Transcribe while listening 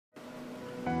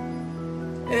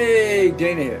Hey,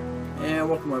 Dana here, and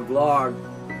welcome to my vlog.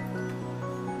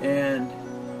 And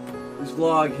this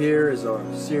vlog here is a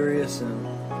serious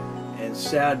and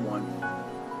sad one.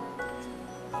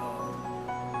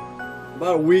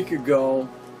 About a week ago,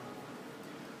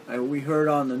 we heard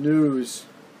on the news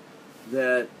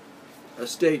that a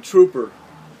state trooper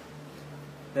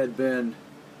had been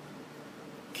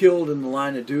killed in the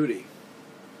line of duty.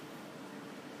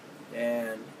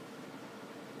 And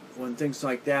when things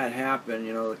like that happen,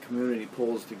 you know, the community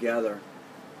pulls together,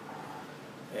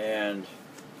 and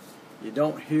you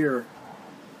don't hear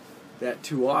that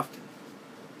too often.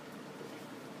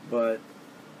 But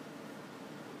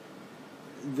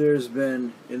there's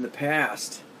been in the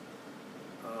past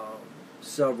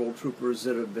several troopers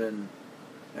that have been,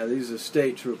 now these are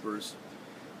state troopers.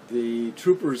 The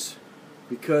troopers,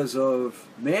 because of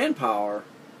manpower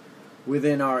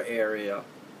within our area,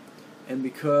 and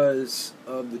because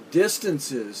of the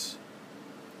distances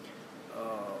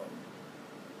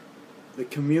the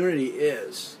community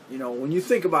is, you know, when you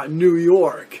think about New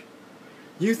York,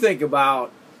 you're thinking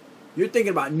about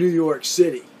New York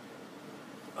City.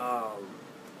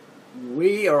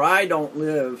 I don't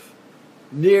live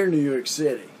near New York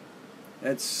City.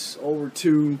 That's over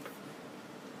two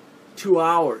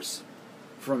hours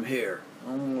from here,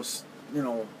 almost, you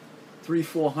know,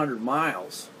 300-400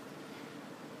 miles.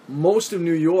 Most of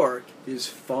New York is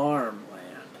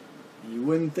farmland. You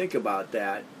wouldn't think about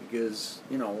that because,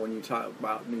 you know, when you talk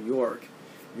about New York,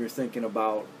 you're thinking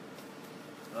about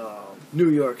New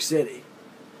York City.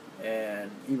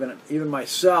 And even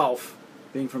myself,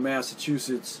 being from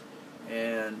Massachusetts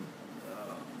and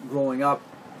growing up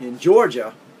in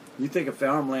Georgia, you think of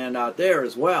farmland out there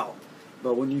as well.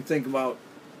 But when you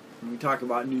talk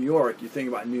about New York, you think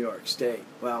about New York State.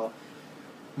 Well,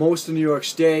 most of New York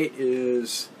State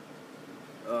is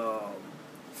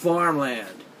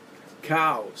farmland,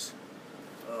 cows,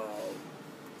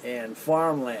 and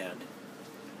farmland.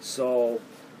 So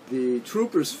the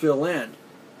troopers fill in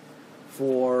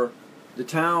for the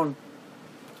town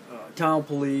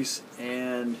police,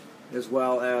 and as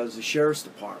well as the sheriff's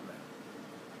department.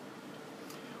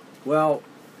 Well,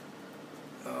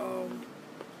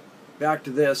 back to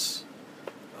this.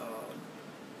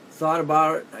 Thought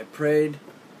about it. I prayed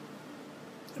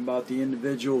about the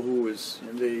individual who was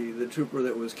the trooper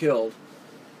that was killed,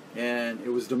 and it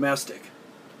was domestic.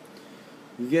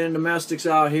 You get in domestics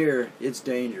out here, it's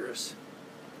dangerous.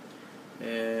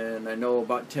 And I know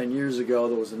about 10 years ago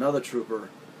there was another trooper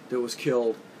that was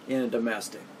killed in a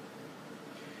domestic.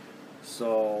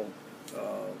 So,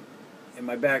 in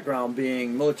my background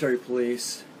being military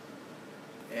police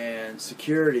and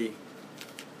security,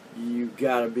 you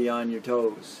got to be on your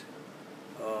toes.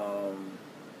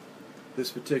 This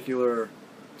particular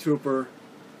trooper,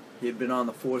 he had been on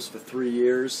the force for 3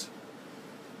 years.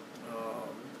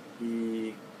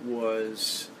 He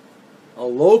was a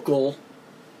local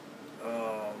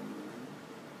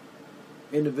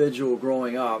individual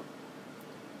growing up.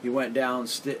 He went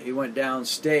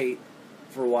downstate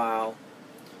for a while,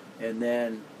 and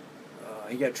then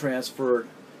he got transferred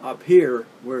up here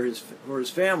where his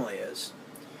family is,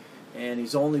 and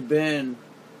he's only been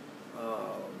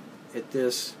at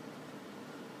this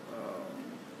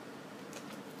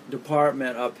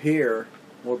department up here,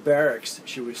 or barracks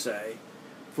should we say,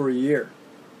 for a year.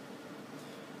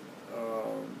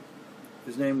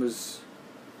 His name was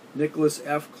Nicholas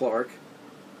F. Clark,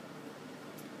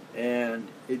 and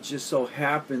it just so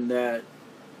happened that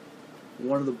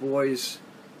one of the boys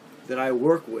that I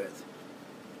work with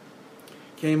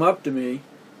came up to me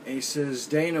and he says,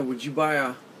 "Dana, would you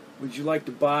like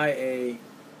to buy a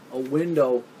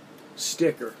window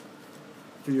sticker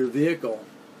for your vehicle?"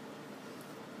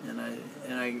 And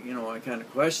I you know, I kind of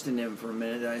questioned him for a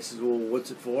minute. I said, "Well, what's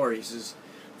it for?" He says,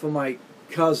 "For my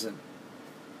cousin."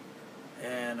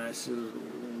 And I said,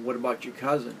 "What about your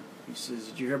cousin?" He says,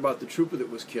 "Did you hear about the trooper that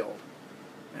was killed?"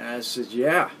 And I said,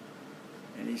 "Yeah."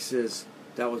 And he says,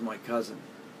 "That was my cousin."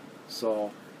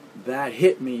 So that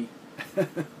hit me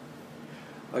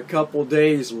a couple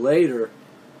days later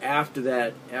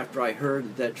after I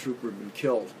heard that trooper had been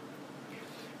killed.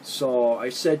 So I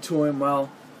said to him,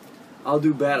 "Well, I'll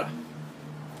do better.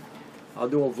 I'll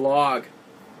do a vlog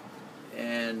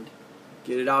and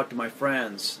get it out to my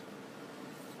friends,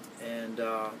 and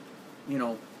you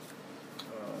know,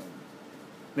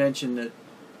 mention that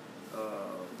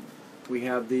we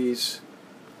have these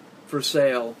for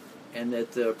sale, and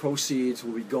that the proceeds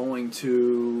will be going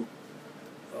to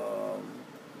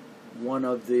one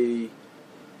of the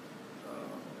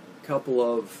couple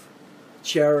of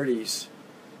charities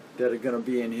that are going to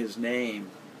be in his name.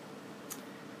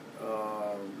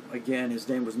 Again, his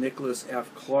name was Nicholas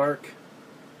F. Clark.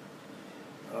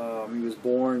 He was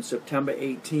born September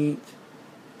 18th,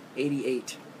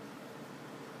 88.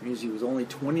 Means he was only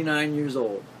 29 years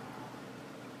old.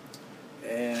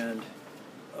 And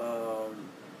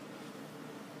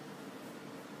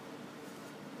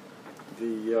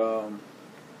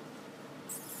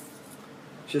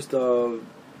just an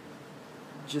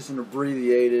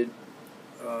abbreviated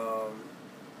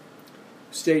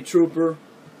state trooper.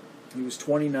 He was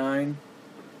 29,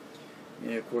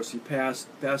 and of course he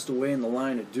passed away in the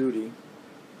line of duty.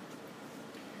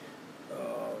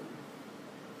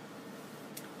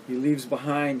 He leaves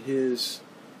behind his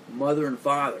mother and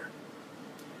father.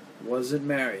 Wasn't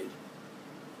married,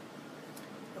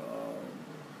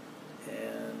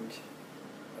 and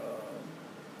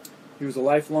he was a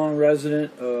lifelong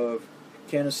resident of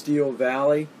Canisteo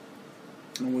Valley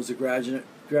and was a graduate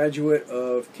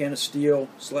of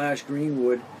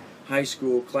Canisteo/Greenwood High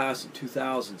School class of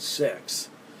 2006.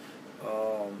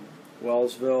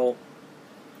 Wellsville,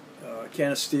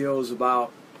 Canisteo is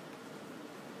about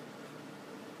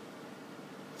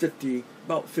 50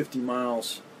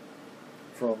 miles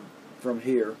from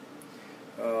here.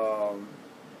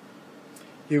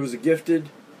 He was a gifted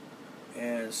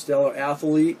and stellar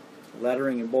athlete,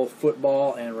 lettering in both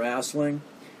football and wrestling,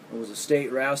 and was a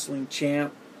state wrestling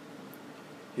champ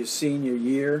his senior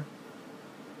year.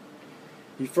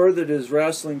 He furthered his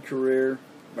wrestling career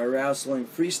by wrestling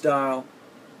freestyle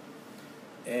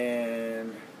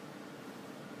and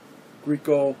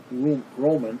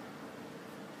Greco-Roman,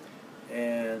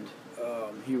 and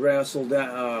he wrestled in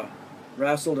a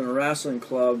wrestling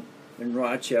club in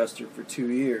Rochester for 2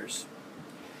 years.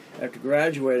 After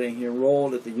graduating, he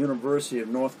enrolled at the University of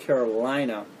North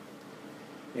Carolina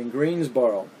in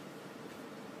Greensboro.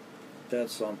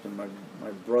 That's something. My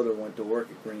brother went to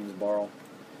work at Greensboro,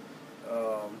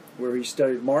 where he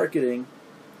studied marketing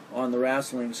on a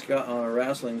wrestling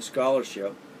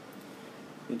scholarship.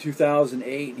 In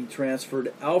 2008, he transferred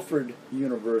to Alfred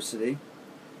University,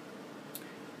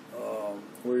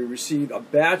 where he received a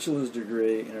bachelor's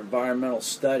degree in environmental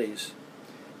studies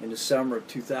in December of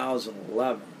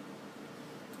 2011.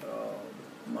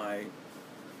 My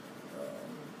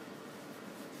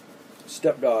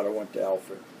stepdaughter went to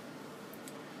Alfred.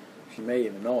 She may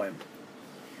even know him.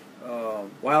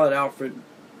 While at Alfred,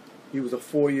 he was a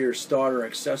 4-year starter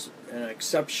and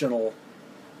exceptional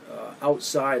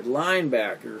outside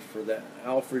linebacker for the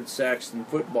Alfred Saxton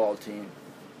football team,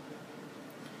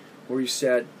 where he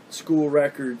set school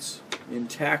records in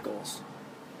tackles.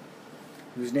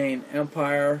 He was named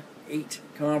Empire 8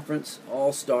 Conference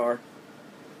All-Star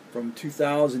from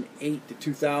 2008 to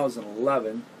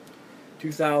 2011,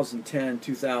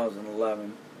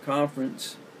 2010-2011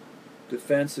 Conference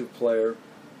Defensive Player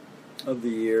of the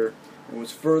Year, and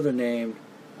was further named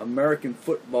American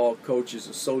Football Coaches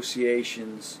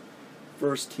Association's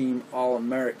First Team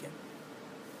All-American.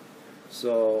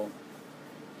 So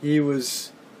he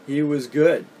was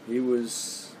good. He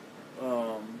was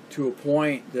to a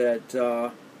point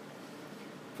that,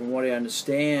 from what I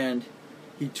understand,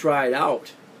 he tried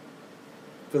out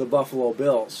for the Buffalo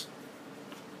Bills,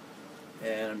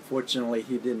 and unfortunately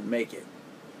he didn't make it.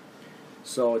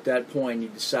 So at that point he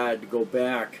decided to go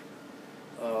back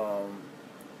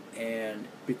and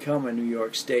become a New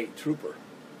York State trooper.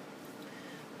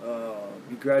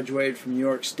 He graduated from New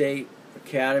York State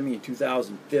Academy in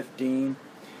 2015.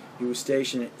 He was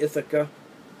stationed in Ithaca,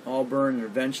 Auburn, and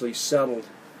eventually settled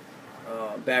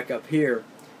back up here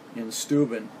in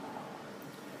Steuben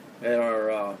at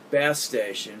our Bath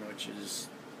station, which is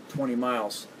 20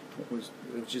 miles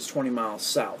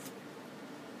south.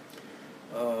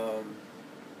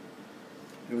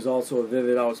 He was also a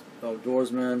vivid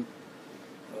outdoorsman,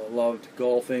 loved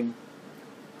golfing,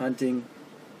 hunting,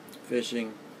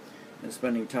 fishing, and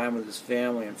spending time with his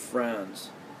family and friends.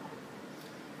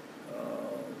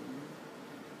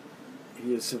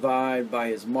 He is survived by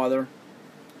his mother,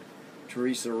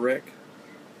 Teresa Rick,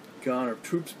 Gunn of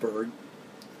Troopsburg,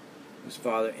 his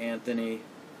father Anthony,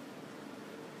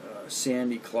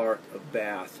 Sandy Clark of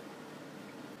Bath,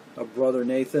 a brother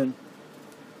Nathan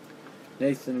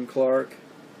Clark,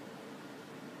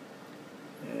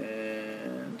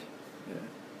 and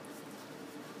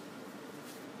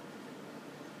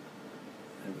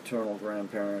maternal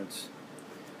grandparents.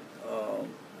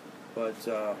 But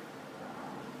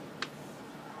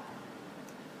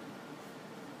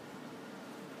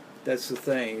that's the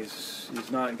thing. He's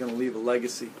not going to leave a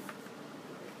legacy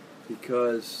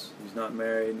because he's not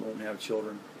married and won't have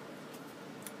children.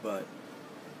 But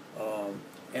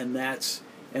and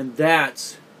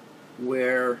that's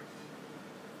where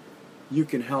you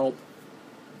can help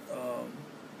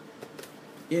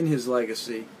in his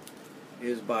legacy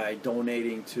is by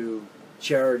donating to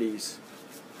charities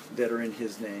that are in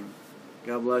his name.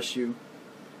 God bless you.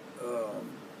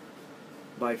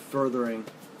 By furthering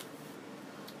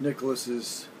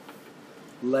Nicholas's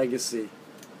legacy.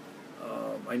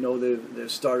 I know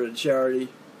they've started a charity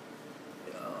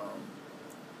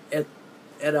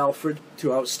at Alfred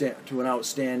to an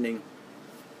outstanding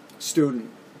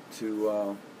student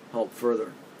to help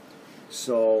further.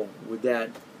 So with that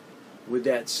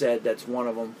said, that's one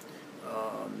of them.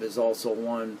 There's also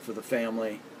one for the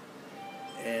family,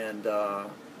 and I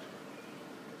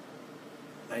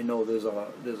know there's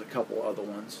a couple other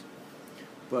ones,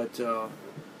 but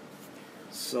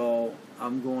so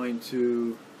I'm going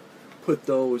to put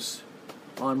those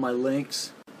on my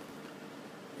links,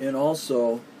 and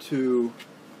also to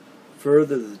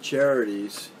further the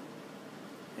charities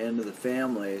and to the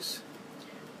families.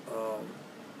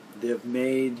 They've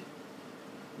made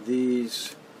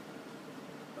these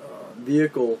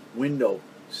vehicle window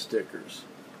stickers,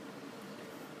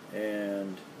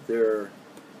 and they're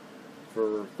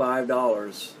for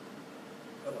 $5.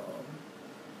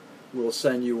 We'll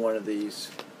send you one of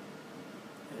these,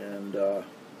 and you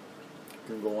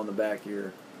can go on the back of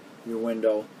your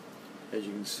window. As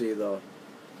you can see, the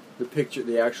picture,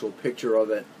 the actual picture of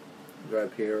it, right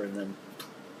up here, and then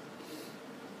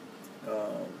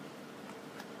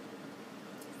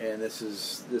and this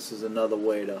is another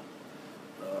way to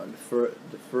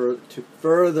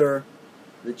further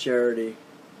the charity,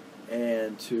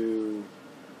 and to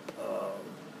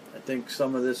I think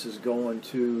some of this is going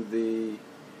to the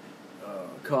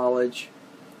college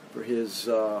for his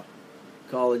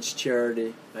college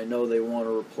charity. I know they want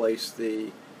to replace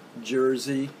the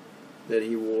jersey that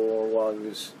he wore while he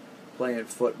was playing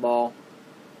football,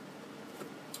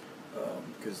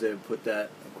 because they put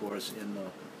that, of course,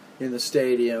 in the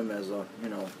stadium as a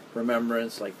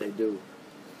remembrance, like they do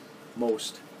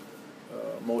most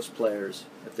players.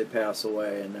 If they pass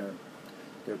away and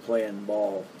they're playing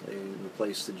ball, they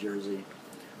replace the jersey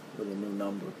with a new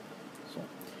number. So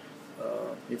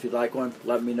if you'd like one,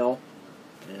 let me know,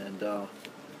 and I'll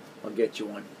get you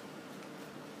one.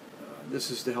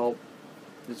 This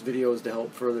video is to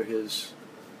help further his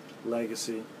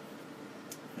legacy,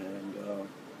 and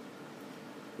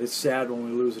it's sad when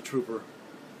we lose a trooper.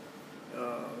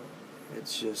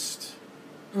 It's just,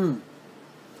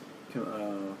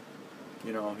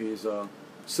 he's a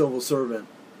civil servant,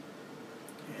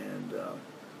 and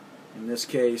in this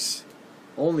case,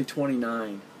 only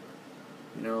 29.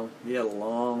 He had a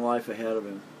long life ahead of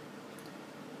him.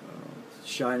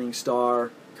 Shining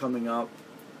star coming up,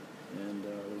 and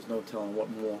there's no telling what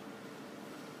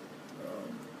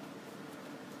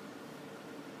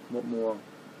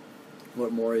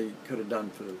more he could have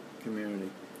done for the community.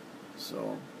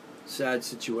 So, sad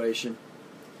situation,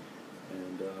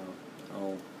 and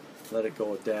I'll let it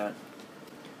go at that.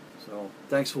 So,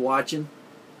 thanks for watching.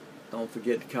 Don't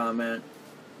forget to comment,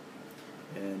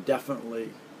 and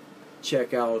definitely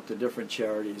check out the different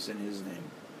charities in his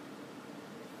name.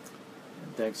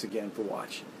 And thanks again for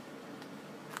watching.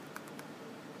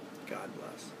 God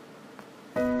bless.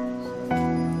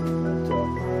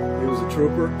 He was a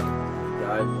trooper. He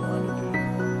died in London.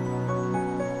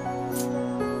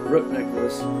 Rip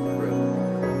Nicholas.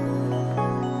 Rip.